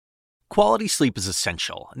Quality sleep is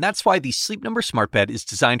essential, and that's why the Sleep Number Smart Bed is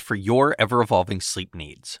designed for your ever-evolving sleep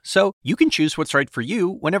needs. So you can choose what's right for you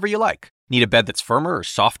whenever you like. Need a bed that's firmer or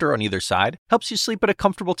softer on either side? Helps you sleep at a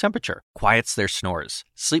comfortable temperature, quiets their snores.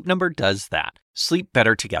 Sleep Number does that. Sleep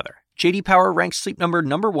better together. J.D. Power ranks Sleep Number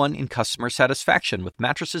 #1 in customer satisfaction with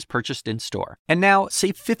mattresses purchased in-store. And now,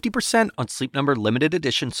 save 50% on Sleep Number limited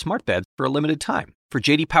edition smart beds for a limited time. For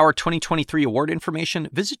J.D. Power 2023 award information,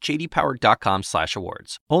 visit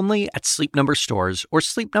jdpower.com/awards. Only at Sleep Number stores or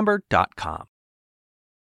sleepnumber.com.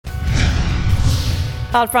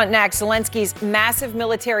 Out front next, Zelensky's massive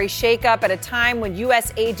military shakeup at a time when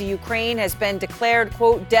U.S. aid to Ukraine has been declared,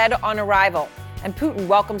 quote, dead on arrival. And Putin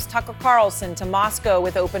welcomes Tucker Carlson to Moscow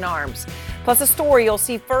with open arms. Plus a story you'll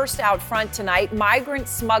see first out front tonight, migrant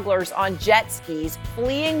smugglers on jet skis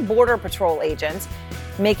fleeing Border Patrol agents,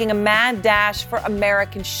 making a mad dash for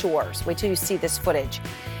American shores. Wait till you see this footage.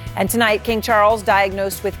 And tonight, King Charles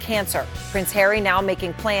diagnosed with cancer. Prince Harry now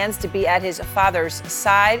making plans to be at his father's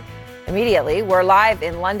side. Immediately, we're live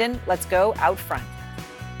in London. Let's go out front.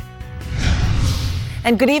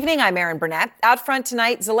 And good evening, I'm Erin Burnett. Out front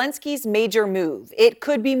tonight, Zelensky's major move. It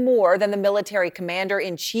could be more than the military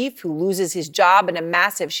commander-in-chief who loses his job in a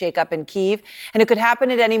massive shakeup in Kyiv, and it could happen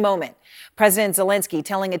at any moment. President Zelensky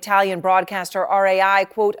telling Italian broadcaster RAI,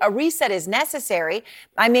 quote, a reset is necessary.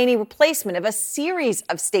 I mean a replacement of a series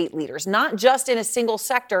of state leaders, not just in a single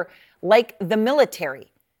sector like the military.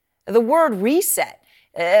 The word reset.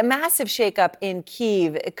 A massive shakeup in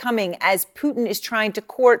Kyiv coming as Putin is trying to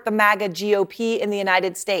court the MAGA GOP in the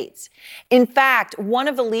United States. In fact, one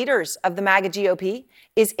of the leaders of the MAGA GOP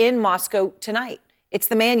is in Moscow tonight. It's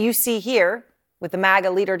the man you see here with the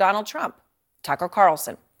MAGA leader Donald Trump, Tucker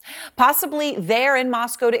Carlson. Possibly there in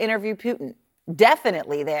Moscow to interview Putin.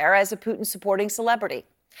 Definitely there as a Putin-supporting celebrity.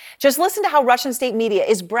 Just listen to how Russian state media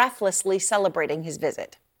is breathlessly celebrating his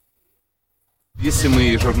visit.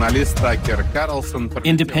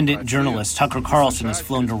 Independent journalist Tucker Carlson has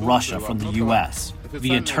flown to Russia from the U.S.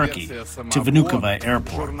 via Turkey to Vnukovo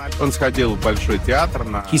Airport.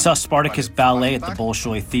 He saw Spartacus Ballet at the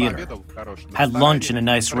Bolshoi Theater, had lunch in a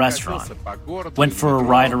nice restaurant, went for a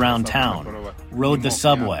ride around town, rode the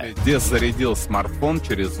subway.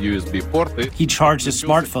 He charged his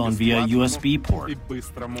smartphone via a USB port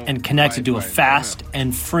and connected to a fast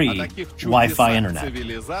and free Wi-Fi internet.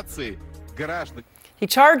 He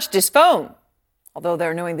charged his phone, although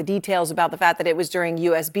they're knowing the details about the fact that it was during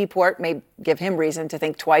USB port may give him reason to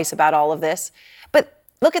think twice about all of this. But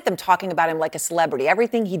look at them talking about him like a celebrity.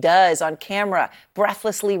 Everything he does on camera,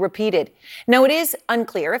 breathlessly repeated. Now, it is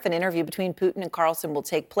unclear if an interview between Putin and Carlson will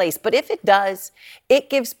take place, but if it does, it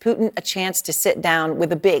gives Putin a chance to sit down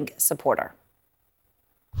with a big supporter.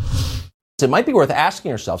 It might be worth asking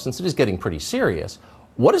yourself, since it is getting pretty serious,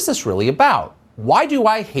 what is this really about? Why do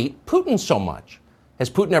I hate Putin so much? Has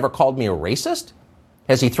Putin ever called me a racist?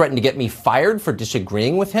 Has he threatened to get me fired for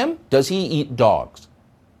disagreeing with him? Does he eat dogs?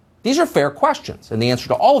 These are fair questions, and the answer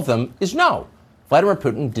to all of them is no. Vladimir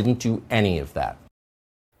Putin didn't do any of that.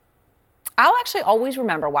 I'll actually always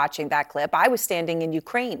remember watching that clip. I was standing in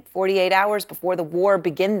Ukraine 48 hours before the war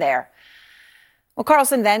began there. Well,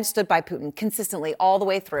 Carlson then stood by Putin consistently all the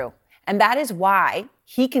way through. And that is why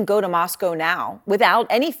he can go to Moscow now without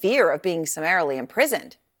any fear of being summarily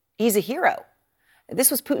imprisoned. He's a hero. This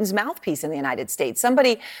was Putin's mouthpiece in the United States,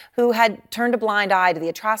 somebody who had turned a blind eye to the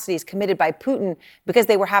atrocities committed by Putin because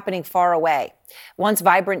they were happening far away. Once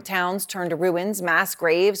vibrant towns turned to ruins, mass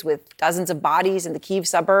graves with dozens of bodies in the Kyiv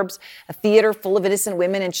suburbs, a theater full of innocent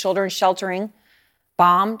women and children sheltering,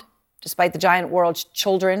 bombed, despite the giant world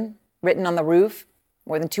children written on the roof.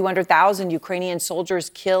 More than 200,000 Ukrainian soldiers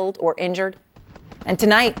killed or injured. And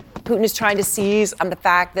tonight, Putin is trying to seize on the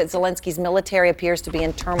fact that Zelensky's military appears to be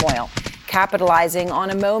in turmoil, capitalizing on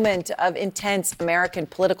a moment of intense American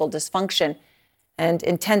political dysfunction and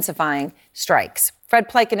intensifying strikes. Fred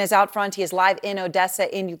Pleiken is out front. He is live in Odessa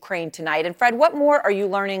in Ukraine tonight. And Fred, what more are you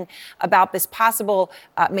learning about this possible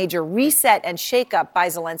major reset and shakeup by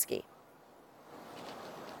Zelensky?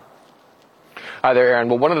 Hi there, Aaron.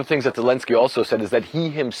 Well, one of the things that Zelensky also said is that he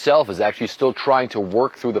himself is actually still trying to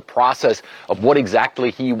work through the process of what exactly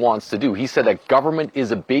he wants to do. He said that government is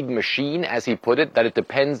a big machine, as he put it, that it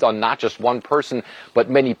depends on not just one person, but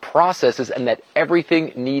many processes, and that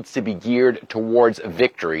everything needs to be geared towards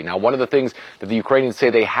victory. Now, one of the things that the Ukrainians say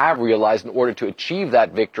they have realized in order to achieve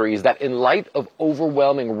that victory is that in light of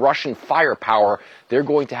overwhelming Russian firepower, they're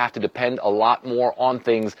going to have to depend a lot more on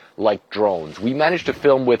things like drones. We managed to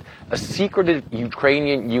film with a secreted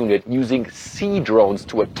Ukrainian unit using sea drones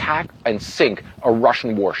to attack and sink a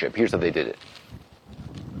Russian warship. Here's how they did it.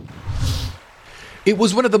 It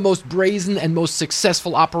was one of the most brazen and most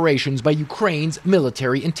successful operations by Ukraine's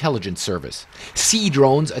military intelligence service. Sea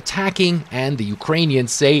drones attacking and, the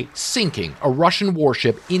Ukrainians say, sinking a Russian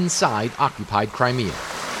warship inside occupied Crimea.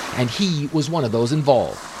 And he was one of those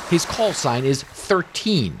involved. His call sign is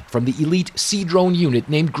 13 from the elite sea drone unit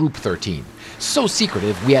named Group 13. So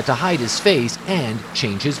secretive we had to hide his face and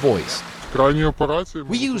change his voice.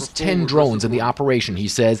 We used 10 drones in the operation, he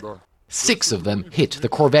says. 6 of them hit the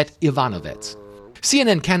corvette Ivanovets.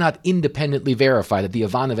 CNN cannot independently verify that the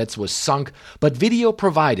Ivanovets was sunk, but video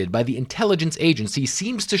provided by the intelligence agency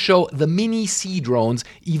seems to show the mini sea drones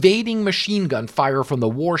evading machine gun fire from the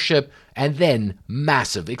warship and then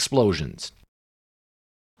massive explosions.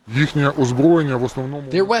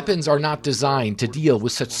 Their weapons are not designed to deal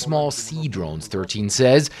with such small sea drones, 13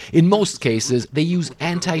 says. In most cases, they use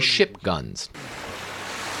anti-ship guns.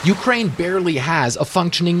 Ukraine barely has a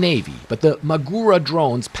functioning navy, but the Magura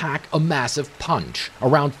drones pack a massive punch,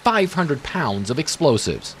 around 500 pounds of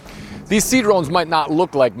explosives. These sea drones might not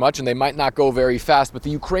look like much and they might not go very fast, but the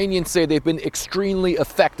Ukrainians say they've been extremely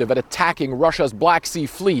effective at attacking Russia's Black Sea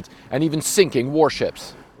fleet and even sinking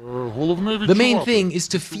warships. The main thing is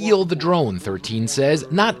to feel the drone, 13 says.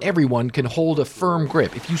 Not everyone can hold a firm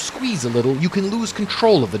grip. If you squeeze a little, you can lose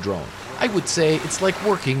control of the drone. I would say it's like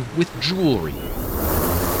working with jewelry.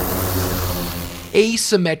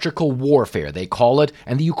 Asymmetrical warfare, they call it,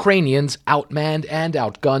 and the Ukrainians, outmanned and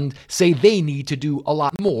outgunned, say they need to do a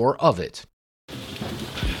lot more of it.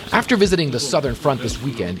 After visiting the southern front this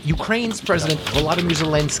weekend, Ukraine's President Volodymyr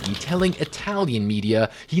Zelensky telling Italian media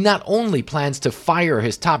he not only plans to fire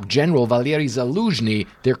his top general Valery Zaluzhny,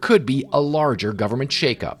 there could be a larger government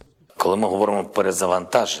shakeup. When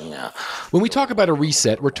we talk about a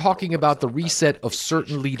reset, we're talking about the reset of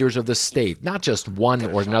certain leaders of the state, not just one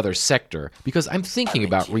or another sector. Because I'm thinking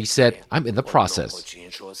about reset, I'm in the process.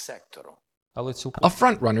 A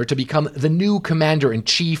frontrunner to become the new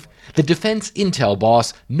commander-in-chief, the defense intel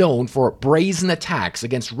boss known for brazen attacks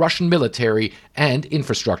against Russian military and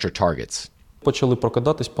infrastructure targets.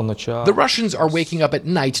 The Russians are waking up at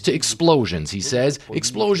night to explosions, he says.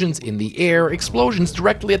 Explosions in the air, explosions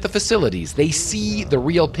directly at the facilities. They see the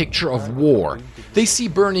real picture of war. They see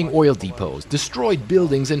burning oil depots, destroyed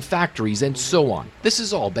buildings and factories, and so on. This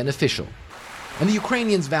is all beneficial. And the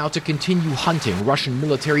Ukrainians vow to continue hunting Russian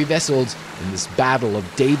military vessels in this battle of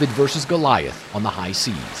David versus Goliath on the high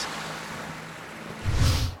seas.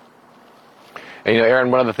 And, Aaron,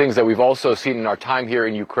 one of the things that we've also seen in our time here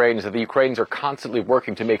in Ukraine is that the Ukrainians are constantly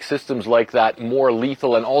working to make systems like that more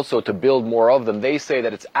lethal and also to build more of them. They say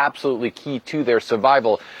that it's absolutely key to their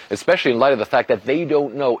survival, especially in light of the fact that they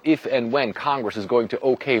don't know if and when Congress is going to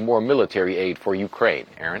okay more military aid for Ukraine.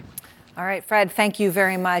 Aaron? All right, Fred, thank you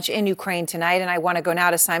very much. In Ukraine tonight, and I want to go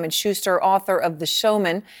now to Simon Schuster, author of The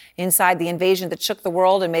Showman, Inside the Invasion That Shook the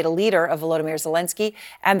World and Made a Leader of Volodymyr Zelensky,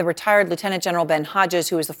 and the retired Lieutenant General Ben Hodges,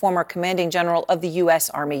 who is the former commanding general of the U.S.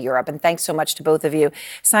 Army Europe. And thanks so much to both of you.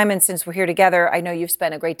 Simon, since we're here together, I know you've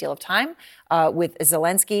spent a great deal of time with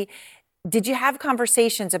Zelensky. Did you have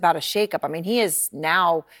conversations about a shakeup? I mean, he is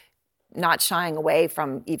now not shying away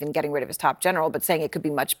from even getting rid of his top general, but saying it could be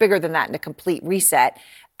much bigger than that and a complete reset.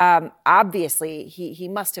 Obviously, he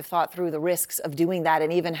must have thought through the risks of doing that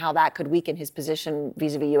and even how that could weaken his position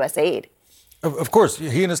vis-a-vis U.S. aid. Of course,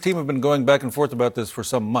 he and his team have been going back and forth about this for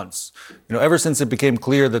some months. Ever since it became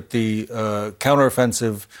clear that the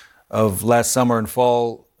counteroffensive of last summer and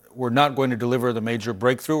fall were not going to deliver the major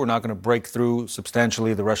breakthrough, we're not going to break through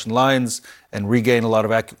substantially the Russian lines and regain a lot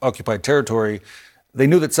of occupied territory, they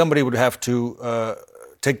knew that somebody would have to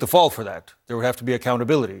take the fall for that. There would have to be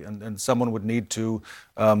accountability, and someone would need to,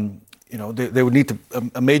 they would need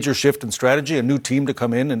a major shift in strategy, a new team to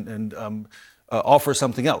come in and offer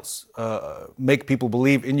something else, make people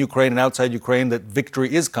believe in Ukraine and outside Ukraine that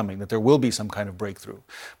victory is coming, that there will be some kind of breakthrough.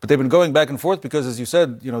 But they've been going back and forth because, as you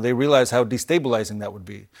said, they realize how destabilizing that would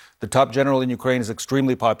be. The top general in Ukraine is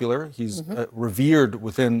extremely popular. He's revered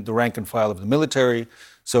within the rank and file of the military.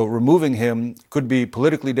 So removing him could be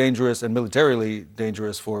politically dangerous and militarily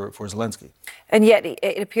dangerous for Zelensky. And yet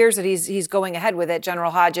it appears that he's going ahead with it.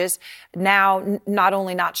 General Hodges now not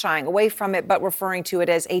only not shying away from it, but referring to it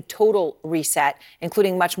as a total reset,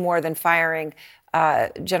 including much more than firing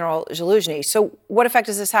General Zaluzhny. So what effect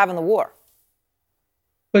does this have on the war?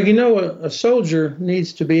 Well, a soldier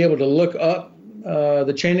needs to be able to look up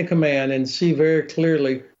the chain of command and see very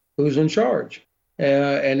clearly who's in charge.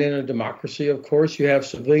 And in a democracy, of course, you have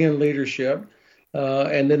civilian leadership,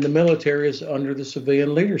 and then the military is under the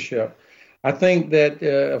civilian leadership. I think that,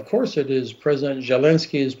 of course, it is President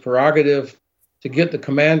Zelensky's prerogative to get the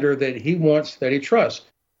commander that he wants, that he trusts.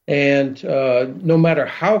 And no matter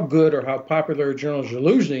how good or how popular General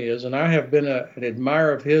Zaluzny is, and I have been an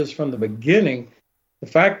admirer of his from the beginning, the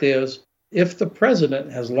fact is, if the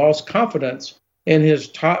president has lost confidence in his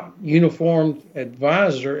top uniformed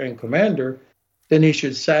advisor and commander, then he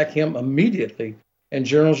should sack him immediately. And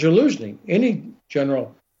General Zaluzny, any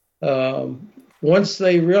general, once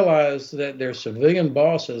they realize that their civilian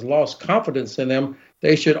boss has lost confidence in them,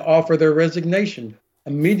 they should offer their resignation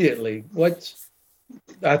immediately.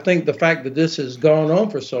 I think the fact that this has gone on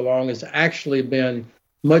for so long has actually been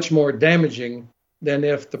much more damaging than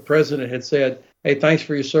if the president had said, hey, thanks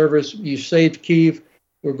for your service. You saved Kyiv.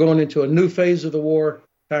 We're going into a new phase of the war.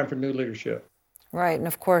 Time for new leadership. Right. And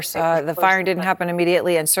of course, the firing didn't happen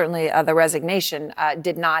immediately. And certainly the resignation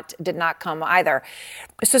did not come either.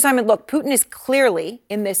 So, Simon, look, Putin is clearly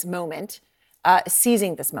in this moment,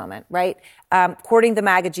 seizing this moment, right? Courting the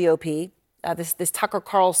MAGA GOP. This Tucker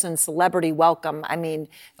Carlson celebrity welcome. I mean,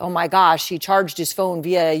 oh my gosh, he charged his phone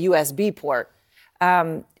via a USB port.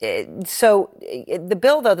 So the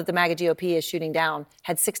bill, though, that the MAGA GOP is shooting down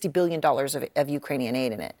had $60 billion of Ukrainian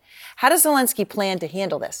aid in it. How does Zelensky plan to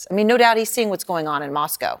handle this? I mean, no doubt he's seeing what's going on in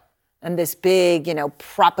Moscow and this big,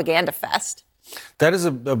 propaganda fest. That is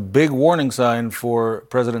a big warning sign for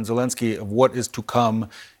President Zelensky of what is to come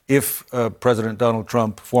if President Donald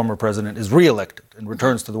Trump, former president, is reelected and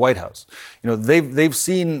returns to the White House. They've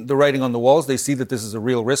seen the writing on the walls. They see that this is a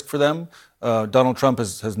real risk for them. Donald Trump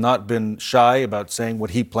has not been shy about saying what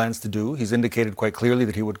he plans to do. He's indicated quite clearly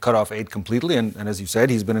that he would cut off aid completely. And as you said,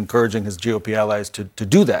 he's been encouraging his GOP allies to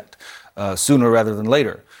do that sooner rather than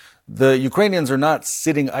later. The Ukrainians are not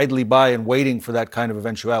sitting idly by and waiting for that kind of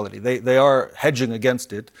eventuality. They are hedging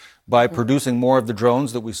against it by producing more of the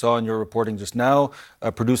drones that we saw in your reporting just now,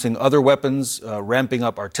 producing other weapons, ramping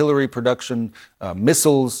up artillery production,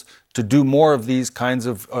 missiles, to do more of these kinds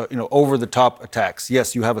of over-the-top attacks.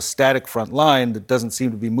 Yes, you have a static front line that doesn't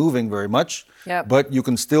seem to be moving very much, but you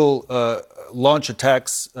can still launch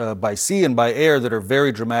attacks by sea and by air that are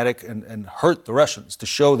very dramatic and hurt the Russians to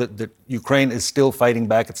show that Ukraine is still fighting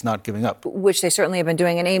back. It's not giving up. Which they certainly have been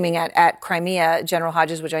doing and aiming at Crimea, General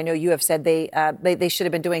Hodges, which I know you have said they should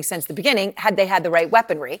have been doing since the beginning had they had the right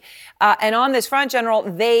weaponry. And on this front, General,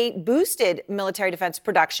 they boosted military defense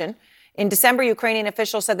production. In December, Ukrainian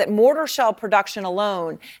officials said that mortar shell production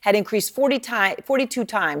alone had increased 42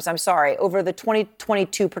 times over the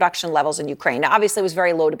 2022 production levels in Ukraine. Now, obviously, it was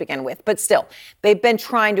very low to begin with, but still, they've been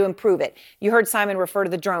trying to improve it. You heard Simon refer to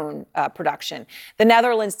the drone production. The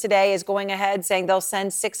Netherlands today is going ahead saying they'll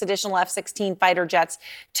send 6 additional F-16 fighter jets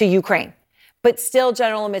to Ukraine. But still,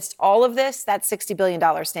 General, amidst all of this, that $60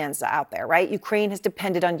 billion stands out there, right? Ukraine has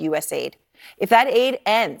depended on U.S. aid. If that aid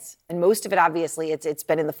ends, and most of it, obviously, it's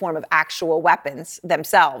been in the form of actual weapons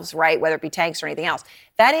themselves, right, whether it be tanks or anything else,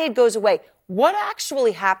 that aid goes away. What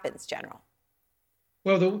actually happens, General?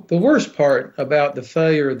 Well, the worst part about the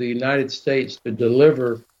failure of the United States to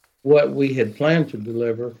deliver what we had planned to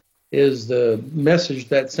deliver is the message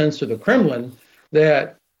that sends to the Kremlin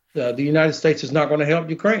that the United States is not going to help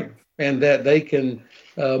Ukraine and that they can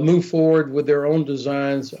move forward with their own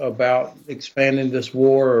designs about expanding this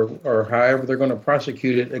war or however they're going to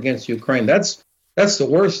prosecute it against Ukraine. That's the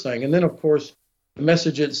worst thing. And then, of course, the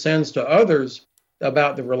message it sends to others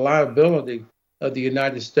about the reliability of the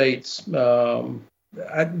United States.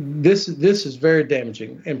 This is very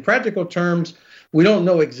damaging. In practical terms, we don't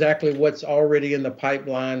know exactly what's already in the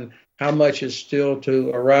pipeline, how much is still to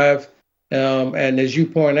arrive. And as you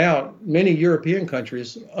point out, many European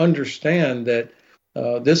countries understand that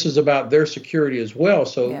this is about their security as well.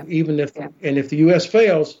 So even if the U.S.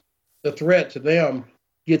 fails, the threat to them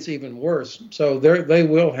gets even worse. So they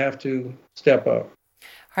will have to step up.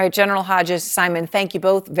 All right, General Hodges, Simon, thank you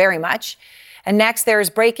both very much. And next, there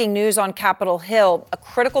is breaking news on Capitol Hill. A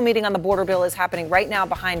critical meeting on the border bill is happening right now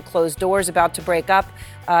behind closed doors, about to break up.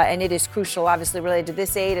 And it is crucial, obviously, related to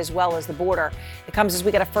this aid as well as the border. It comes as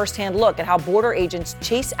we get a firsthand look at how border agents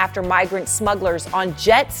chase after migrant smugglers on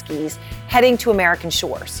jet skis heading to American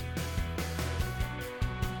shores.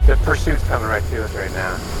 The pursuit's coming right to us right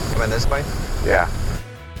now. Coming this way? Yeah.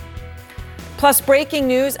 Plus, breaking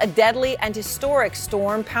news, a deadly and historic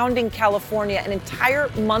storm pounding California, an entire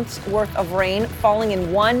month's worth of rain falling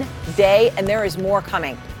in one day, and there is more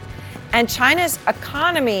coming. And China's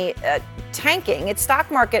economy tanking, its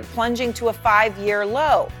stock market plunging to a 5-year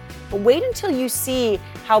low. But wait until you see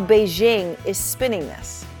how Beijing is spinning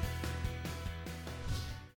this.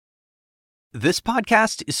 This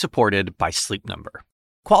podcast is supported by Sleep Number.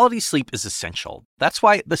 Quality sleep is essential. That's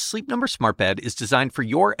why the Sleep Number Smart Bed is designed for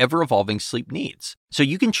your ever-evolving sleep needs, so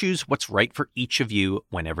you can choose what's right for each of you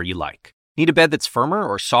whenever you like. Need a bed that's firmer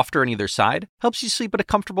or softer on either side? Helps you sleep at a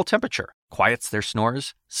comfortable temperature. Quiets their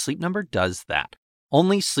snores? Sleep Number does that.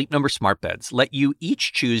 Only Sleep Number smart beds let you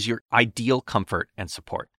each choose your ideal comfort and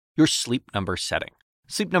support, your Sleep Number setting.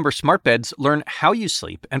 Sleep Number smart beds learn how you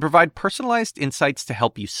sleep and provide personalized insights to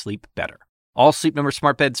help you sleep better. All Sleep Number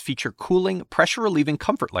smart beds feature cooling, pressure-relieving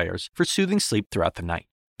comfort layers for soothing sleep throughout the night.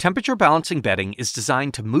 Temperature balancing bedding is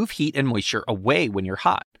designed to move heat and moisture away when you're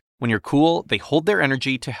hot. When you're cool, they hold their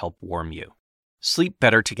energy to help warm you. Sleep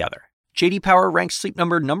better together. J.D. Power ranks Sleep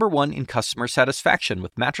Number number 1 in customer satisfaction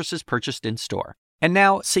with mattresses purchased in-store. And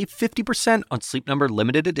now, save 50% on Sleep Number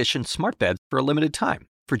limited edition smart beds for a limited time.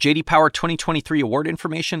 For J.D. Power 2023 award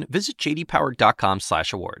information, visit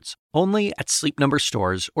jdpower.com/awards. Only at Sleep Number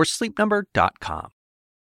stores or sleepnumber.com.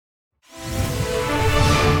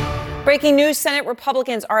 Breaking news, Senate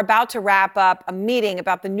Republicans are about to wrap up a meeting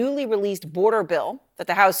about the newly released border bill that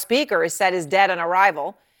the House Speaker has said is dead on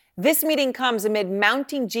arrival. This meeting comes amid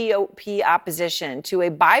mounting GOP opposition to a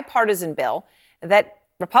bipartisan bill that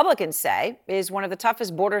Republicans say is one of the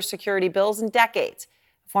toughest border security bills in decades.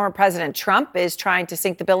 Former President Trump is trying to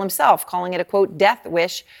sink the bill himself, calling it a, quote, death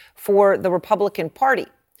wish for the Republican Party.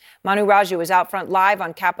 Manu Raju is out front live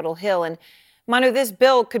on Capitol Hill. And Manu, this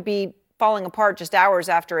bill could be falling apart just hours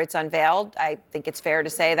after it's unveiled. I think it's fair to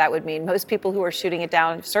say that would mean most people who are shooting it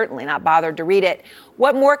down have certainly not bothered to read it.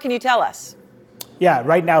 What more can you tell us? Yeah,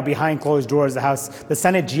 right now, behind closed doors, the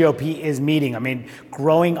Senate GOP is meeting. I mean,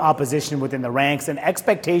 growing opposition within the ranks and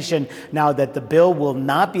expectation now that the bill will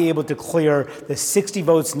not be able to clear the 60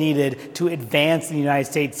 votes needed to advance in the United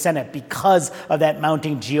States Senate because of that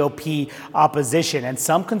mounting GOP opposition and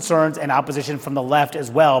some concerns and opposition from the left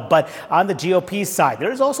as well. But on the GOP side,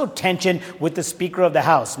 there is also tension with the Speaker of the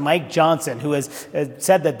House, Mike Johnson, who has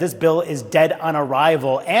said that this bill is dead on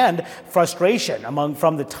arrival, and frustration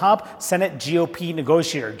from the top Senate GOP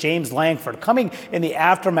negotiator, James Lankford, coming in the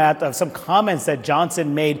aftermath of some comments that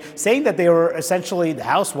Johnson made, saying that they were essentially, the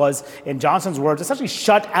House was, in Johnson's words, essentially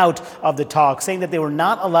shut out of the talks, saying that they were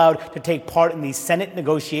not allowed to take part in these Senate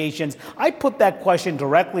negotiations. I put that question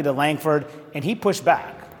directly to Lankford, and he pushed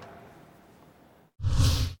back.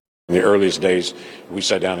 In the earliest days, we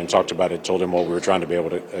sat down and talked about it, told him what we were trying to be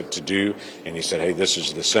able to do, and he said, hey, this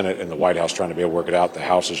is the Senate and the White House trying to be able to work it out. The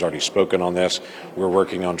House has already spoken on this. We're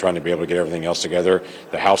working on trying to be able to get everything else together.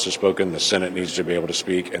 The House has spoken, the Senate needs to be able to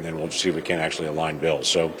speak, and then we'll see if we can actually align bills.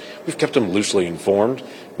 So we've kept them loosely informed,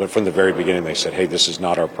 but from the very beginning they said, hey, this is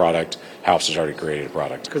not our product. House has already created a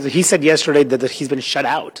product. Because he said yesterday that he's been shut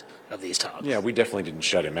out of these talks. Yeah, we definitely didn't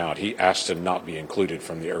shut him out. He asked to not be included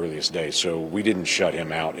from the earliest days, so we didn't shut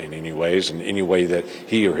him out in any ways. In any way that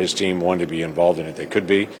he or his team wanted to be involved in it, they could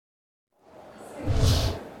be.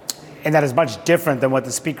 And that is much different than what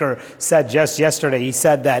the Speaker said just yesterday. He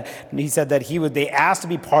said that they asked to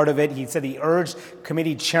be part of it. He said he urged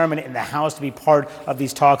committee chairman in the House to be part of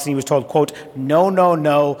these talks, and he was told, quote, no,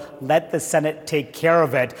 let the Senate take care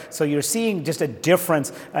of it. So you're seeing just a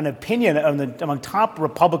difference, an opinion among top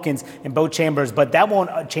Republicans in both chambers, but that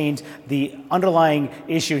won't change the underlying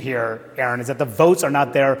issue here, Aaron, is that the votes are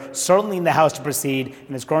not there, certainly in the House to proceed,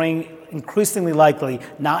 and it's growing increasingly likely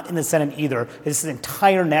not in the Senate either. This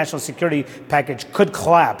entire national security package could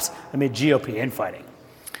collapse amid GOP infighting.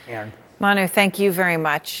 Aaron. Manu, thank you very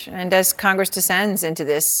much. And as Congress descends into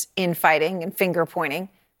this infighting and finger pointing,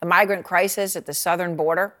 the migrant crisis at the southern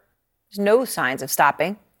border, there's no signs of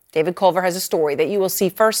stopping. David Culver has a story that you will see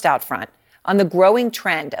first out front on the growing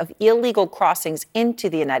trend of illegal crossings into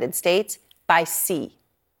the United States by sea.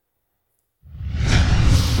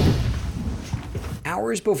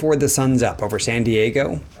 Hours before the sun's up over San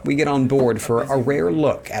Diego, we get on board for a rare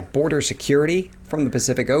look at border security from the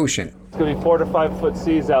Pacific Ocean. It's going to be 4 to 5 foot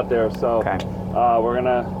seas out there, so we're going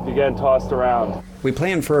to be getting tossed around. We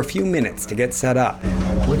plan for a few minutes to get set up.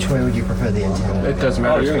 Which way would you prefer the antenna? It doesn't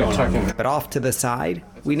matter. You're going to check in. But off to the side,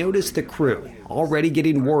 we notice the crew already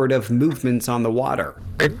getting word of movements on the water.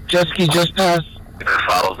 Jet ski just passed.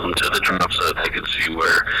 Follow them to the drop so that they can see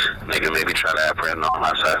where they can maybe try to apprehend on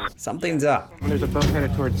our side. Something's up. There's a boat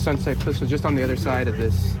headed towards Sunset Cliffs, so just on the other side of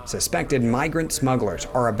this. Suspected migrant smugglers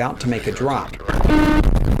are about to make a drop.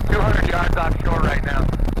 200 yards offshore right now.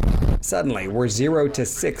 Suddenly, we're 0 to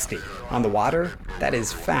 60. On the water, that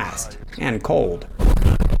is fast and cold.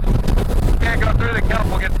 Can't go through the kelp,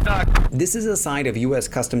 we'll get stuck. This is a side of U.S.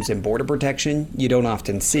 Customs and Border Protection you don't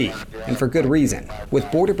often see, and for good reason.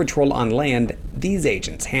 With Border Patrol on land, these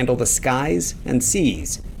agents handle the skies and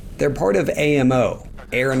seas. They're part of AMO,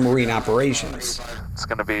 Air and Marine Operations. It's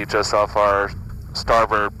going to be just off our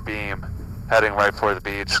starboard beam, heading right for the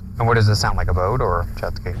beach. And what does this sound like, a boat or a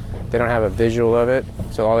jet ski? They don't have a visual of it,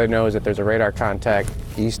 so all they know is that there's a radar contact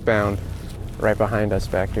eastbound right behind us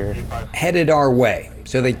back here. Headed our way,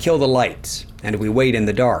 so they kill the lights, and we wait in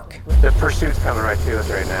the dark. The pursuit's coming right to us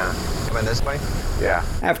right now. Coming this way? Yeah.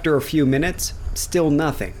 After a few minutes, still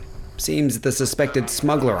nothing. Seems the suspected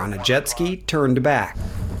smuggler on a jet ski turned back.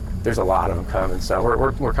 There's a lot of them coming, so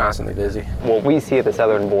we're constantly busy. What we see at the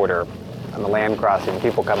southern border, on the land crossing,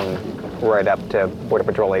 people coming right up to Border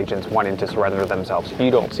Patrol agents wanting to surrender themselves.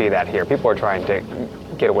 You don't see that here. People are trying to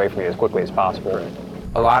get away from you as quickly as possible.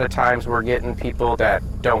 A lot of times we're getting people that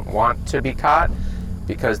don't want to be caught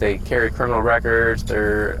because they carry criminal records,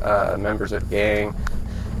 they're members of a gang.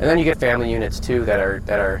 And then you get family units too that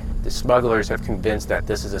are the smugglers have convinced that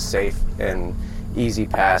this is a safe and easy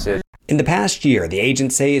passage. In the past year, the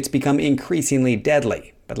agents say it's become increasingly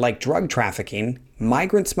deadly. But like drug trafficking,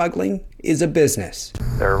 migrant smuggling is a business.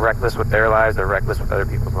 They're reckless with their lives, they're reckless with other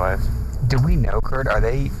people's lives. Do we know, Kurt, are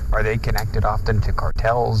they connected often to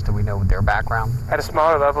cartels? Do we know their background? At a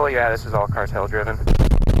smaller level, yeah, this is all cartel driven.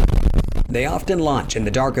 They often launch in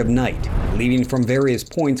the dark of night, leaving from various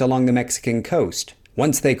points along the Mexican coast.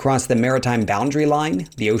 Once they cross the maritime boundary line,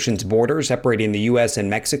 the ocean's border separating the U.S. and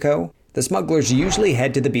Mexico, the smugglers usually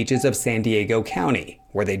head to the beaches of San Diego County,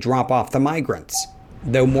 where they drop off the migrants.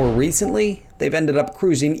 Though more recently, they've ended up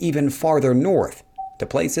cruising even farther north, to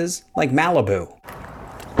places like Malibu.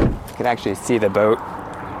 You can actually see the boat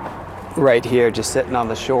right here, just sitting on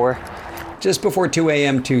the shore. Just before 2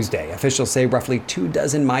 a.m. Tuesday, officials say roughly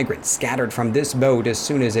 24 migrants scattered from this boat as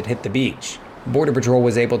soon as it hit the beach. Border Patrol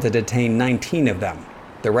was able to detain 19 of them.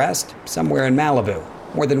 The rest, somewhere in Malibu,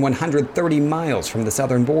 more than 130 miles from the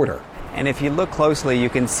southern border. And if you look closely, you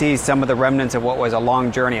can see some of the remnants of what was a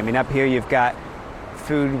long journey. I mean, up here you've got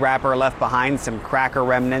food wrapper left behind, some cracker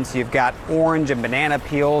remnants. You've got orange and banana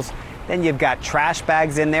peels. Then you've got trash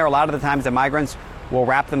bags in there. A lot of the times the migrants will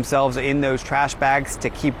wrap themselves in those trash bags to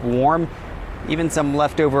keep warm. Even some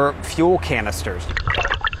leftover fuel canisters.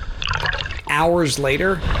 Hours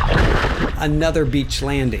later, another beach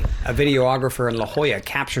landing. A videographer in La Jolla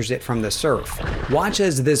captures it from the surf. Watch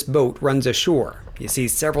as this boat runs ashore. You see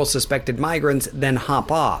several suspected migrants then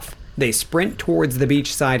hop off. They sprint towards the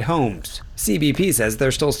beachside homes. CBP says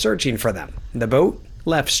they're still searching for them. The boat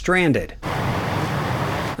left stranded.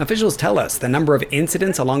 Officials tell us the number of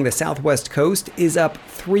incidents along the southwest coast is up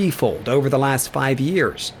threefold over the last 5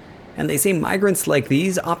 years. And they say migrants like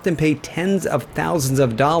these often pay tens of thousands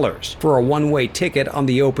of dollars for a one-way ticket on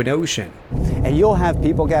the open ocean. And you'll have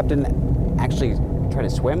people, Captain, actually try to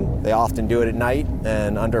swim? They often do it at night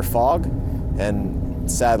and under fog, and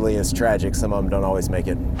sadly it's tragic. Some of them don't always make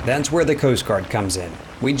it. That's where the Coast Guard comes in.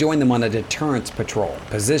 We join them on a deterrence patrol,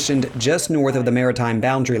 positioned just north of the maritime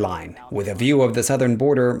boundary line, with a view of the southern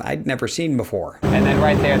border I'd never seen before. And then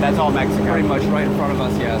right there, that's all Mexico. Pretty much right in front of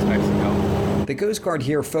us, yeah, is Mexico. The Coast Guard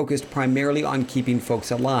here focused primarily on keeping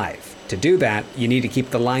folks alive. To do that, you need to keep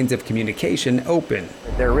the lines of communication open.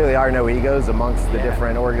 There really are no egos amongst the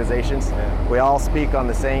different organizations. We all speak on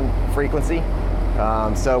the same frequency.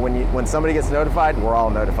 So when somebody gets notified, we're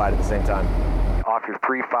all notified at the same time. Off your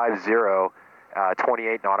 350,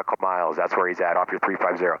 28 nautical miles. That's where he's at, off your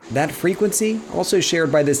 350. That frequency also shared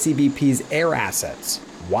by the CBP's air assets,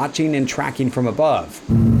 watching and tracking from above.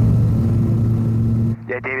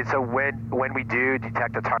 Yeah, David, so when we do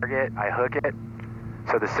detect a target, I hook it.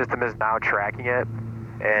 So the system is now tracking it.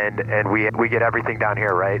 And we get everything down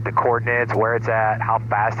here, right? The coordinates, where it's at, how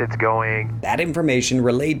fast it's going. That information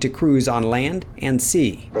relayed to crews on land and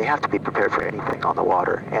sea. They have to be prepared for anything on the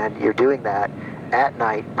water. And you're doing that at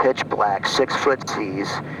night, pitch black, 6-foot seas.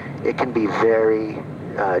 It can be very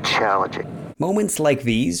challenging. Moments like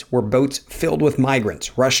these, where boats filled with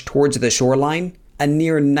migrants rush towards the shoreline, a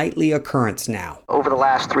near nightly occurrence now. Over the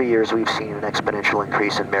last 3 years, we've seen an exponential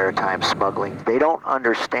increase in maritime smuggling. They don't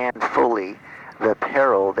understand fully the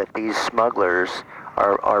peril that these smugglers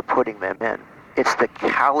are putting them in. It's the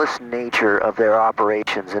callous nature of their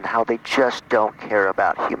operations and how they just don't care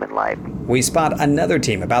about human life. We spot another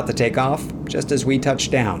team about to take off just as we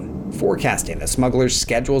touch down. Forecasting the smugglers'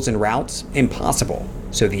 schedules and routes, impossible.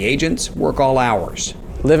 So the agents work all hours.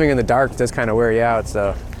 Living in the dark does kind of wear you out,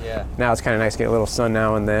 so yeah. Now it's kind of nice to get a little sun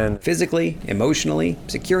now and then. Physically, emotionally,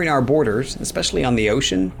 securing our borders, especially on the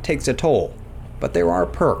ocean, takes a toll. But there are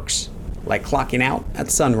perks, like clocking out at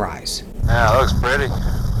sunrise. Yeah, it looks pretty.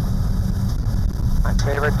 My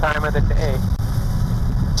favorite time of the day.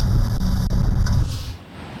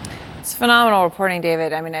 It's phenomenal reporting,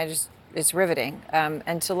 David. I mean, it's riveting.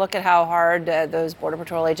 And to look at how hard those Border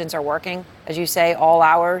Patrol agents are working, as you say, all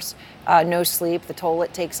hours, no sleep, the toll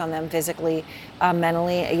it takes on them physically,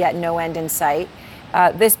 mentally, yet no end in sight.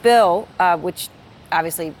 This bill, which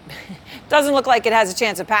obviously doesn't look like it has a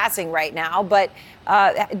chance of passing right now. But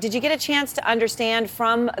did you get a chance to understand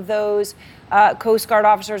from those Coast Guard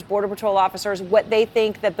officers, Border Patrol officers, what they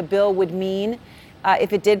think that the bill would mean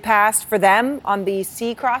if it did pass for them on the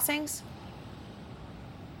sea crossings?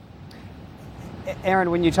 Aaron,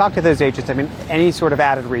 when you talk to those agents, I mean, any sort of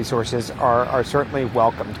added resources are certainly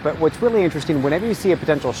welcomed. But what's really interesting, whenever you see a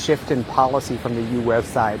potential shift in policy from the U.S.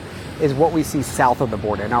 side, is what we see south of the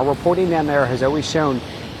border. And our reporting down there has always shown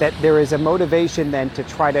that there is a motivation then to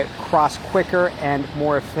try to cross quicker and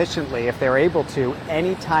more efficiently, if they're able to,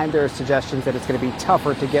 anytime there are suggestions that it's going to be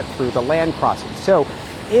tougher to get through the land crossing. So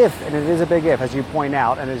if, and it is a big if, as you point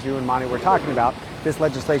out, and as you and Monty were talking about, this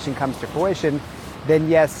legislation comes to fruition, then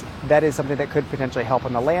yes, that is something that could potentially help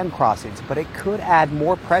on the land crossings. But it could add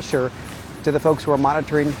more pressure to the folks who are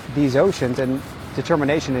monitoring these oceans and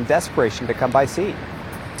determination and desperation to come by sea.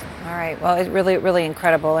 All right. Well, it's really, really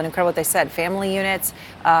incredible. And incredible what they said. Family units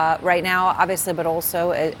right now, obviously, but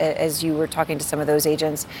also, as you were talking to some of those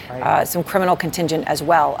agents, some criminal contingent as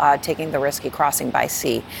well, taking the risky crossing by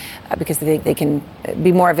sea because they can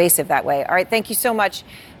be more evasive that way. All right. Thank you so much,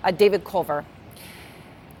 David Culver.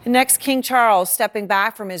 Next, King Charles stepping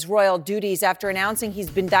back from his royal duties after announcing he's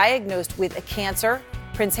been diagnosed with a cancer.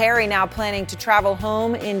 Prince Harry now planning to travel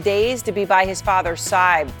home in days to be by his father's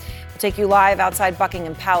side. We'll take you live outside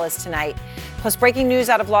Buckingham Palace tonight. Plus, breaking news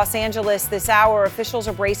out of Los Angeles this hour. Officials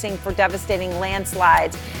are bracing for devastating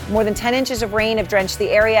landslides. More than 10 inches of rain have drenched the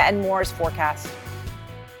area, and more is forecast.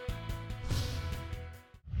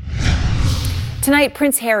 Tonight,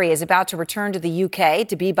 Prince Harry is about to return to the UK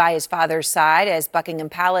to be by his father's side as Buckingham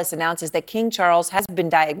Palace announces that King Charles has been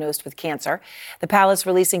diagnosed with cancer. The palace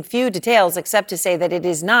releasing few details except to say that it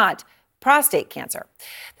is not prostate cancer.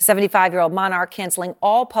 The 75-year-old monarch canceling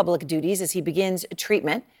all public duties as he begins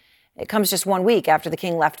treatment. It comes just 1 week after the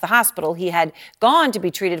king left the hospital. He had gone to be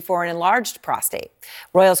treated for an enlarged prostate.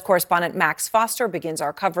 Royals correspondent Max Foster begins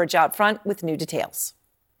our coverage out front with new details.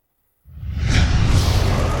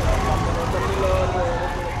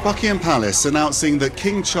 Buckingham Palace announcing that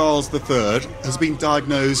King Charles III has been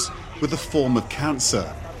diagnosed with a form of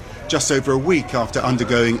cancer, just over a week after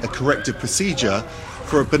undergoing a corrective procedure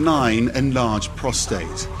for a benign enlarged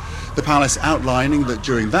prostate. The palace outlining that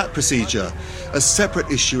during that procedure, a separate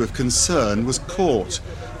issue of concern was caught,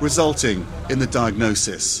 resulting in the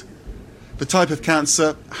diagnosis. The type of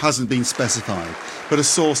cancer hasn't been specified, but a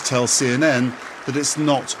source tells CNN that it's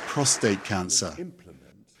not prostate cancer.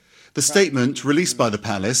 The statement released by the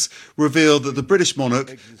palace revealed that the British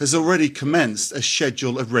monarch has already commenced a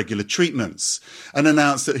schedule of regular treatments and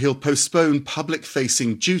announced that he'll postpone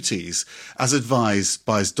public-facing duties as advised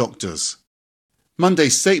by his doctors.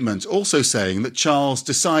 Monday's statement also saying that Charles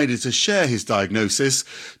decided to share his diagnosis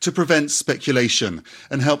to prevent speculation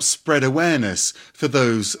and help spread awareness for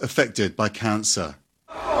those affected by cancer.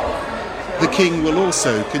 The King will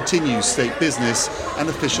also continue state business and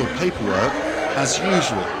official paperwork as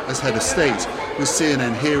usual as head of state, with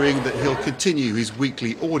CNN hearing that he'll continue his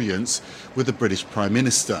weekly audience with the British Prime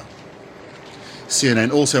Minister.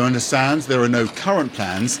 CNN also understands there are no current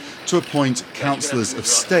plans to appoint councillors of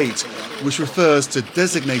state, which refers to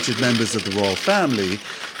designated members of the royal family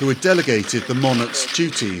who are delegated the monarch's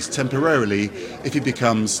duties temporarily if he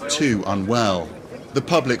becomes too unwell. The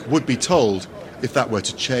public would be told if that were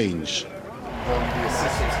to change.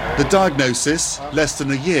 The diagnosis, less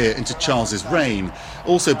than a year into Charles's reign,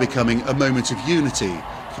 also becoming a moment of unity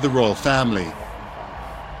for the royal family.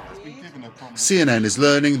 CNN is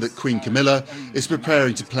learning that Queen Camilla is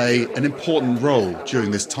preparing to play an important role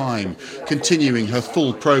during this time, continuing her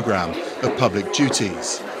full programme of public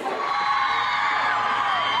duties.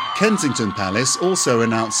 Kensington Palace also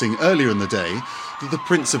announcing earlier in the day that the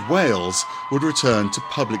Prince of Wales would return to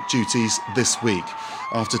public duties this week,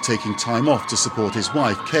 after taking time off to support his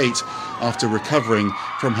wife, Kate, after recovering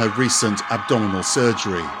from her recent abdominal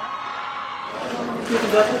surgery.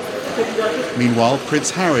 Meanwhile,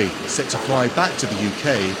 Prince Harry set to fly back to the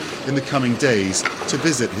UK in the coming days to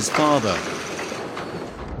visit his father.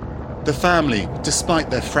 The family, despite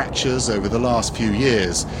their fractures over the last few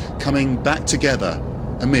years, coming back together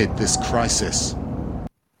amid this crisis.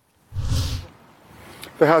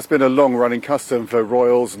 There has been a long-running custom for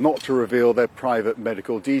royals not to reveal their private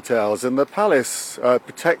medical details, and the palace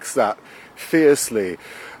protects that fiercely.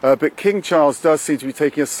 But King Charles does seem to be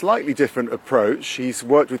taking a slightly different approach. He's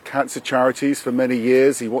worked with cancer charities for many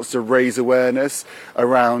years. He wants to raise awareness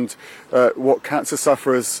around what cancer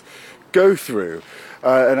sufferers go through.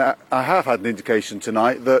 And I have had an indication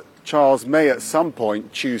tonight that Charles may at some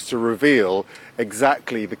point choose to reveal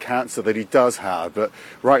exactly the cancer that he does have, but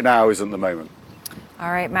right now isn't the moment.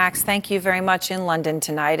 All right, Max, thank you very much in London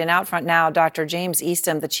tonight. And out front now, Dr. James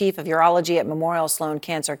Eastham, the chief of urology at Memorial Sloan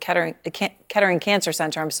Kettering Cancer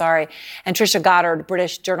Center, and Trisha Goddard,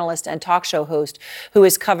 British journalist and talk show host, who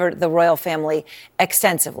has covered the royal family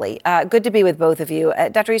extensively. Good to be with both of you.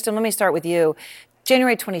 Dr. Eastham, let me start with you.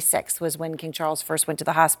 January 26th was when King Charles first went to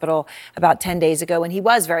the hospital about 10 days ago, and he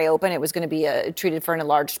was very open. It was going to be treated for an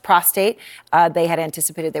enlarged prostate. They had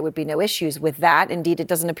anticipated there would be no issues with that. Indeed, it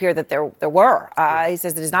doesn't appear that there were. He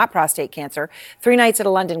says it is not prostate cancer. 3 nights at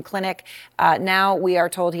a London clinic. Now we are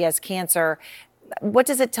told he has cancer. What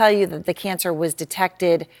does it tell you that the cancer was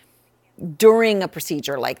detected during a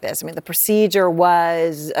procedure like this? I mean, the procedure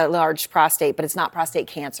was a large prostate, but it's not prostate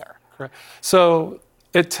cancer. Correct. So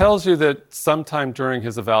it tells you that sometime during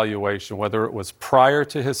his evaluation, whether it was prior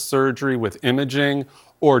to his surgery with imaging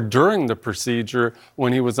or during the procedure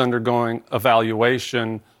when he was undergoing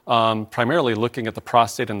evaluation, primarily looking at the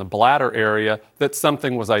prostate and the bladder area, that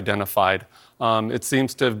something was identified. It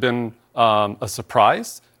seems to have been a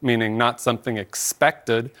surprise, meaning not something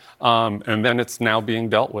expected, and then it's now being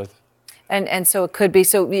dealt with. And so it could be,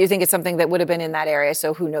 so you think it's something that would have been in that area,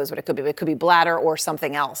 so who knows what it could be. It could be bladder or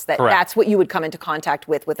something else. That's what you would come into contact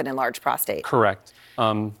with an enlarged prostate. Correct.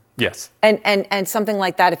 Yes. And something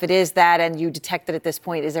like that, if it is that and you detect it at this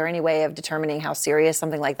point, is there any way of determining how serious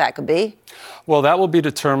something like that could be? Well, that will be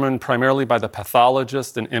determined primarily by the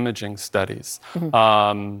pathologist and imaging studies.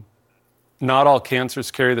 Mm-hmm. Not all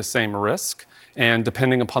cancers carry the same risk. And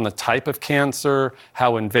depending upon the type of cancer,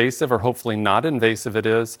 how invasive or hopefully not invasive it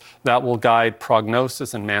is, that will guide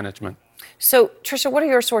prognosis and management. So, Trisha, what are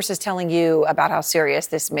your sources telling you about how serious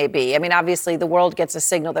this may be? I mean, obviously, the world gets a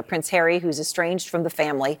signal that Prince Harry, who's estranged from the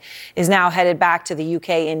family, is now headed back to the UK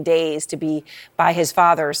in days to be by his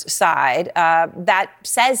father's side. That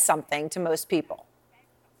says something to most people.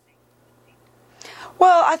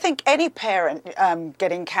 Well, I think any parent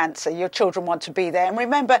getting cancer, your children want to be there. And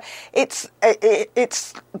remember, it's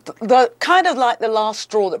the kind of like the last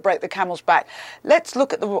straw that broke the camel's back. Let's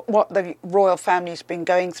look at what the royal family's been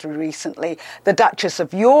going through recently. The Duchess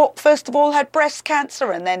of York, first of all, had breast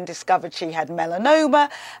cancer and then discovered she had melanoma.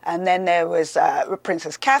 And then there was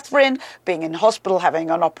Princess Catherine being in hospital having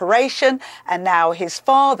an operation. And now his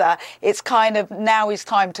father, it's kind of now is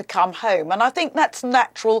time to come home. And I think that's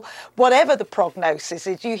natural, whatever the prognosis is.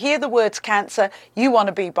 You hear the words cancer, you want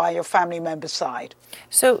to be by your family member's side.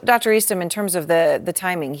 So, Dr. Eastham, in terms of the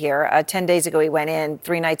timing here, 10 days ago he went in,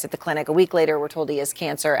 3 nights at the clinic. A week later, we're told he has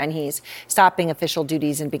cancer and he's stopping official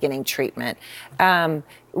duties and beginning treatment.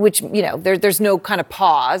 Which, you know, there's no kind of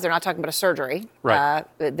pause. They're not talking about a surgery. Right.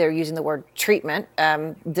 They're using the word treatment.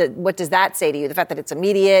 What does that say to you? The fact that it's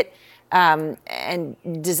immediate? And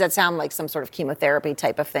does that sound like some sort of chemotherapy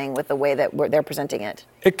type of thing with the way that they're presenting it?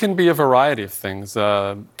 It can be a variety of things.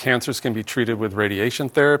 Cancers can be treated with radiation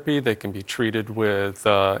therapy. They can be treated with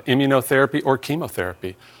immunotherapy or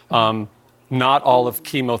chemotherapy. Not all of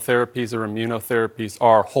chemotherapies or immunotherapies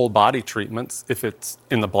are whole body treatments. If it's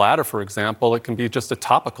in the bladder, for example, it can be just a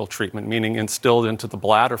topical treatment, meaning instilled into the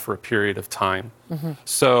bladder for a period of time. Mm-hmm.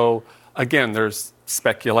 So again, there's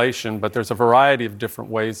speculation, but there's a variety of different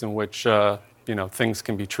ways in which things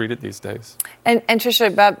can be treated these days. And Trisha,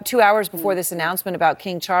 about 2 hours before this announcement about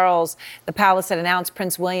King Charles, the palace had announced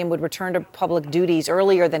Prince William would return to public duties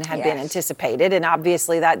earlier than had been anticipated. And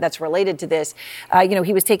obviously that's related to this.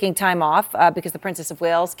 He was taking time off because the Princess of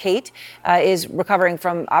Wales, Kate, is recovering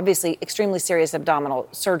from obviously extremely serious abdominal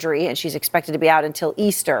surgery, and she's expected to be out until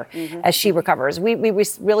Easter as she recovers. We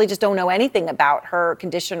really just don't know anything about her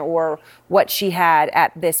condition or what she had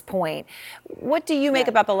at this point. What do you make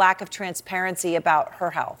about the lack of transparency about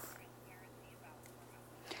her health?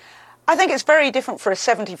 I think it's very different for a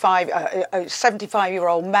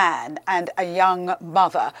 75-year-old man and a young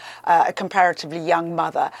mother, a comparatively young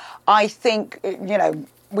mother. I think,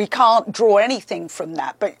 we can't draw anything from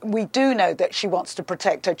that, but we do know that she wants to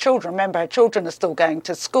protect her children. Remember, her children are still going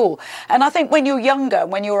to school. And I think when you're younger,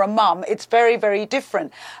 when you're a mum, it's very, very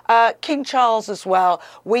different. King Charles as well,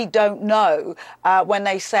 we don't know when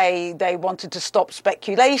they say they wanted to stop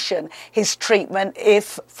speculation, his treatment,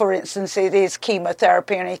 if, for instance, it is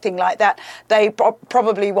chemotherapy or anything like that, they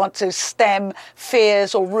probably want to stem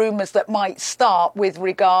fears or rumours that might start with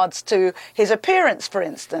regards to his appearance, for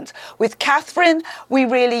instance. With Catherine, we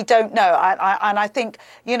really don't know. And I think,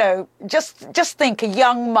 just think, a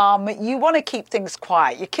young mum, you want to keep things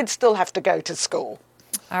quiet. Your kids still have to go to school.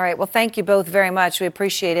 All right. Well, thank you both very much. We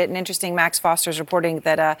appreciate it. And interesting, Max Foster's reporting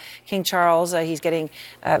that King Charles, he's getting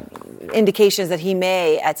indications that he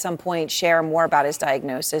may at some point share more about his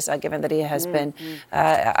diagnosis, given that he has been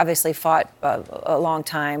obviously fought a long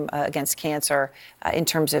time against cancer in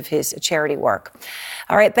terms of his charity work.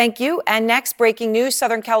 All right. Thank you. And next, breaking news,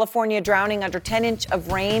 Southern California drowning under 10 inches of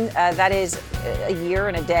rain. That is a year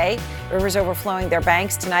and a day. Rivers overflowing their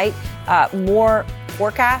banks tonight. More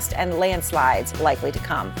forecast and landslides likely to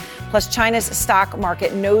come. Plus, China's stock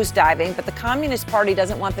market nosediving, but the Communist Party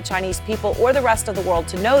doesn't want the Chinese people or the rest of the world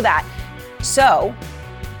to know that. So,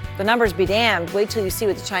 the numbers be damned. Wait till you see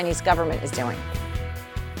what the Chinese government is doing.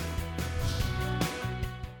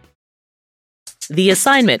 The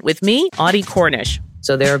Assignment with me, Audie Cornish.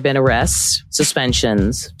 So there have been arrests,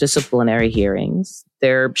 suspensions, disciplinary hearings.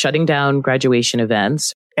 They're shutting down graduation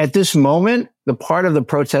events. At this moment, the part of the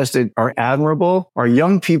protests that are admirable are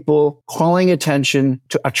young people calling attention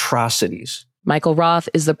to atrocities. Michael Roth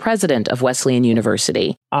is the president of Wesleyan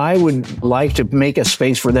University. I would like to make a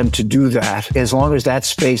space for them to do that, as long as that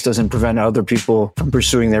space doesn't prevent other people from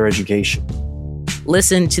pursuing their education.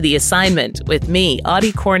 Listen to The Assignment with me,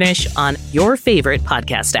 Audie Cornish, on your favorite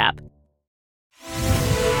podcast app.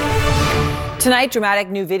 Tonight, dramatic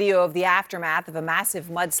new video of the aftermath of a massive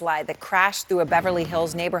mudslide that crashed through a Beverly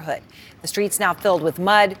Hills neighborhood. The streets now filled with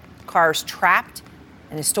mud, cars trapped.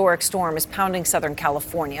 An historic storm is pounding Southern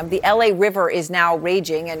California. The LA River is now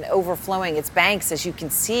raging and overflowing its banks, as you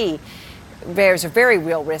can see. There's a very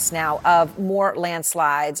real risk now of more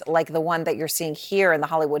landslides like the one that you're seeing here in the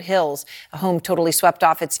Hollywood Hills. A home totally swept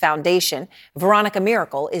off its foundation. Veronica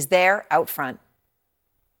Miracle is there out front.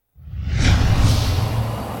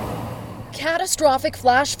 Catastrophic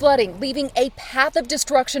flash flooding, leaving a path of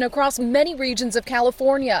destruction across many regions of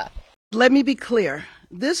California. Let me be clear.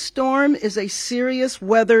 This storm is a serious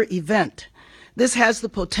weather event. This has the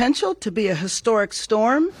potential to be a historic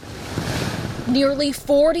storm. Nearly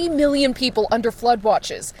 40 million people under flood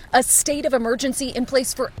watches, a state of emergency in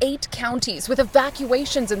place for 8 counties with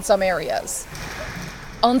evacuations in some areas.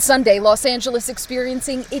 On Sunday, Los Angeles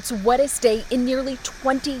experiencing its wettest day in nearly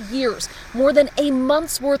 20 years, more than a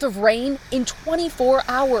month's worth of rain in 24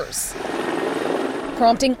 hours.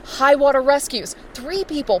 Prompting high water rescues, 3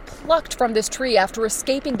 people plucked from this tree after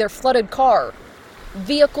escaping their flooded car.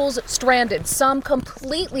 Vehicles stranded, some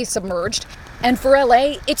completely submerged. And for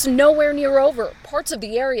LA, it's nowhere near over. Parts of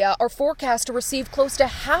the area are forecast to receive close to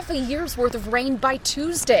half a year's worth of rain by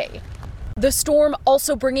Tuesday. The storm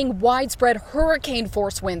also bringing widespread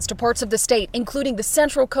hurricane-force winds to parts of the state, including the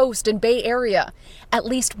Central Coast and Bay Area. At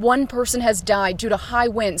least 1 person has died due to high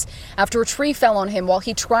winds after a tree fell on him while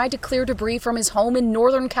he tried to clear debris from his home in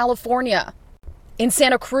Northern California. In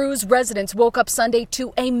Santa Cruz, residents woke up Sunday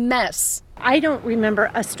to a mess. I don't remember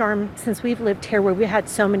a storm since we've lived here where we had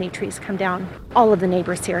so many trees come down. All of the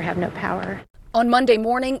neighbors here have no power. On Monday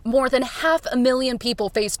morning, more than 500,000 people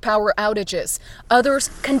faced power outages, others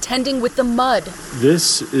contending with the mud.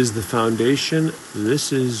 This is the foundation.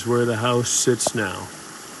 This is where the house sits now.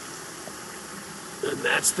 And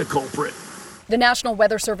that's the culprit. The National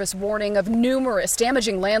Weather Service warning of numerous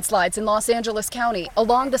damaging landslides in Los Angeles County,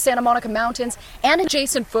 along the Santa Monica Mountains and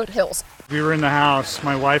adjacent foothills. We were in the house,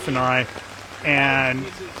 my wife and I, and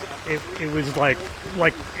it was like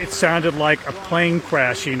it sounded like a plane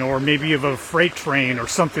crashing or maybe of a freight train or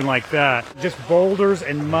something like that. Just boulders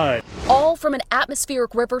and mud. All from an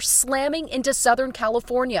atmospheric river slamming into Southern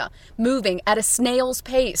California, moving at a snail's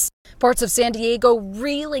pace. Parts of San Diego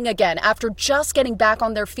reeling again after just getting back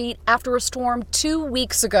on their feet after a storm 2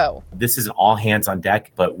 weeks ago. This is all hands on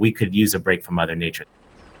deck, but we could use a break from Mother Nature.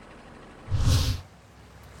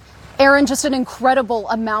 Aaron, just an incredible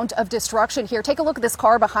amount of destruction here. Take a look at this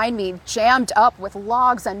car behind me, jammed up with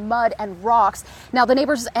logs and mud and rocks. Now, the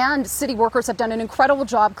neighbors and city workers have done an incredible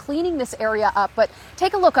job cleaning this area up, but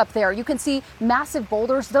take a look up there. You can see massive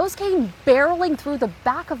boulders. Those came barreling through the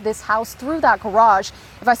back of this house, through that garage.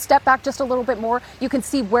 If I step back just a little bit more, you can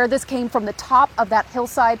see where this came from the top of that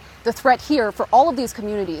hillside. The threat here for all of these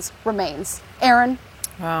communities remains. Aaron?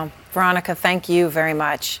 Well, Veronica, thank you very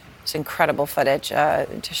much. It's incredible footage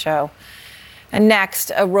to show. And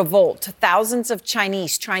next, a revolt. Thousands of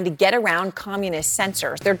Chinese trying to get around communist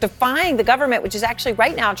censors. They're defying the government, which is actually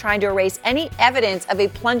right now trying to erase any evidence of a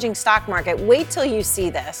plunging stock market. Wait till you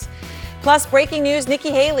see this. Plus, breaking news,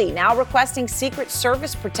 Nikki Haley now requesting Secret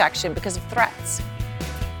Service protection because of threats.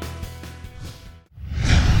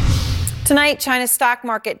 Tonight, China's stock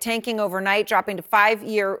market tanking overnight, dropping to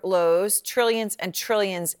 5-year lows, trillions and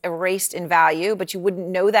trillions erased in value. But you wouldn't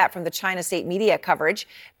know that from the China state media coverage.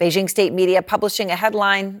 Beijing state media publishing a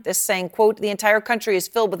headline, this saying, quote, "The entire country is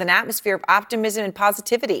filled with an atmosphere of optimism and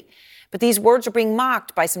positivity." But these words are being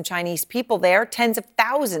mocked by some Chinese people there, tens of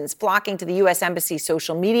thousands flocking to the U.S. Embassy's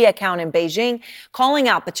social media account in Beijing, calling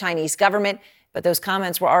out the Chinese government. But those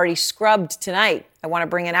comments were already scrubbed tonight. I want to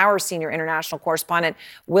bring in our senior international correspondent,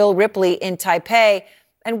 Will Ripley in Taipei.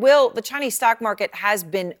 And Will, the Chinese stock market has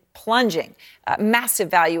been plunging, massive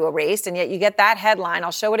value erased, and yet you get that headline.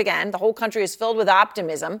 I'll show it again. The whole country is filled with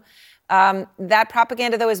optimism. That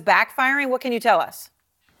propaganda, though, is backfiring. What can you tell us?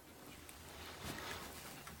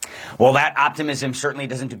 Well, that optimism certainly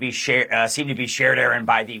doesn't seem to be shared, Aaron,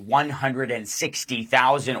 by the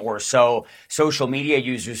 160,000 or so social media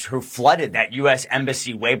users who flooded that U.S.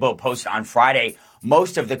 Embassy Weibo post on Friday.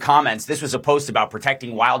 Most of the comments, this was a post about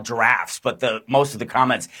protecting wild giraffes, but most of the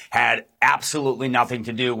comments had absolutely nothing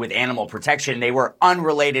to do with animal protection. They were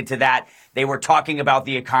unrelated to that. They were talking about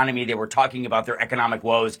the economy. They were talking about their economic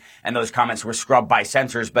woes, and those comments were scrubbed by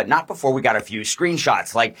censors, but not before we got a few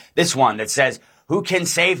screenshots like this one that says, "Who can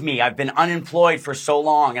save me? I've been unemployed for so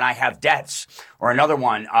long and I have debts." Or another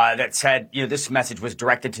one that said, this message was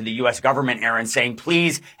directed to the U.S. government, Aaron, saying,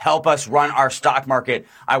 "Please help us run our stock market.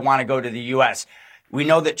 I want to go to the U.S." We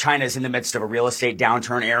know that China is in the midst of a real estate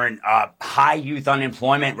downturn, Aaron. High youth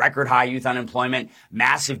unemployment, record high youth unemployment,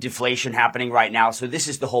 massive deflation happening right now. So this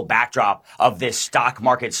is the whole backdrop of this stock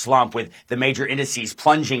market slump with the major indices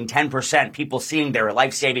plunging 10%, people seeing their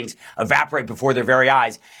life savings evaporate before their very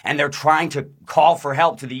eyes. And they're trying to call for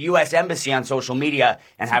help to the U.S. Embassy on social media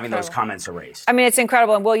and having those comments erased. I mean, it's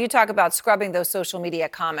incredible. And Will, you talk about scrubbing those social media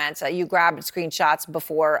comments. You grabbed screenshots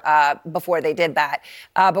before they did that.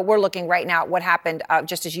 But we're looking right now at what happened.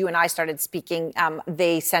 Just as you and I started speaking,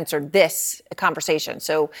 they censored this conversation.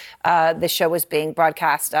 So this show is being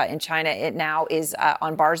broadcast in China. It now is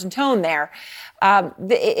on Bars and Tone there.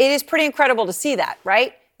 It is pretty incredible to see that,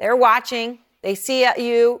 right? They're watching. They see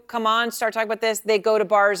you. Come on, start talking about this. They go to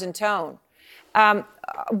Bars and Tone.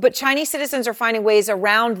 But Chinese citizens are finding ways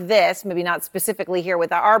around this, maybe not specifically here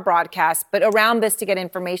with our broadcast, but around this to get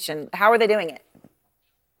information. How are they doing it?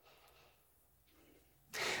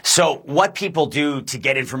 So what people do to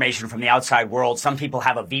get information from the outside world, some people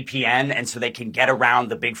have a VPN, and so they can get around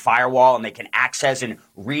the big firewall and they can access and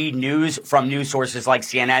read news from news sources like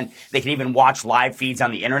CNN. They can even watch live feeds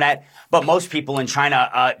on the internet. But most people in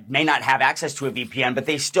China may not have access to a VPN, but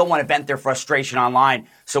they still want to vent their frustration online.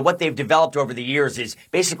 So what they've developed over the years is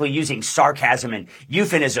basically using sarcasm and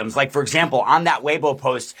euphemisms. Like, for example, on that Weibo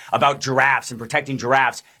post about giraffes and protecting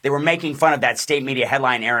giraffes, they were making fun of that state media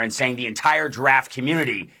headline, Aaron, saying the entire giraffe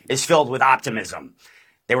community is filled with optimism.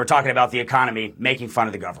 They were talking about the economy, making fun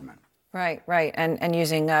of the government. Right. And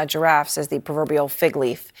using giraffes as the proverbial fig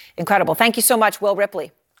leaf. Incredible. Thank you so much, Will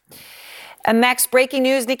Ripley. And next, breaking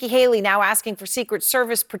news, Nikki Haley now asking for Secret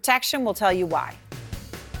Service protection. We'll tell you why.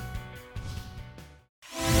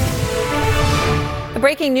 The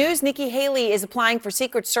breaking news, Nikki Haley is applying for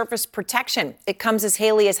Secret Service protection. It comes as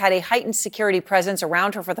Haley has had a heightened security presence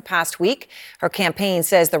around her for the past week. Her campaign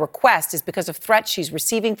says the request is because of threats she's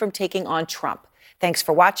receiving from taking on Trump. Thanks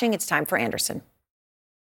for watching. It's time for Anderson.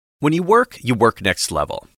 When you work next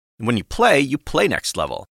level. And when you play next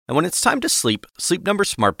level. And when it's time to sleep, Sleep Number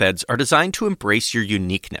smart beds are designed to embrace your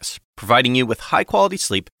uniqueness, providing you with high-quality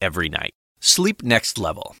sleep every night. Sleep next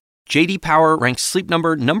level. J.D. Power ranks Sleep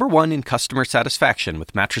Number #1 in customer satisfaction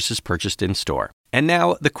with mattresses purchased in-store. And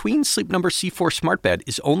now, the Queen Sleep Number C4 smart bed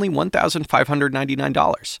is only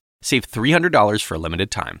 $1,599. Save $300 for a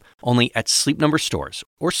limited time, only at Sleep Number stores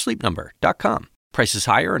or sleepnumber.com. Prices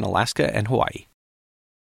higher in Alaska and Hawaii.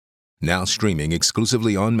 Now streaming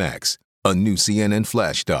exclusively on Max, a new CNN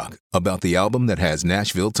flash doc about the album that has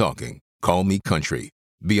Nashville talking, Call Me Country.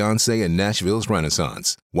 Beyoncé and Nashville's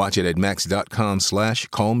Renaissance. Watch it at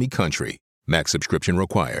max.com/callmecountry. Max subscription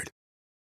required.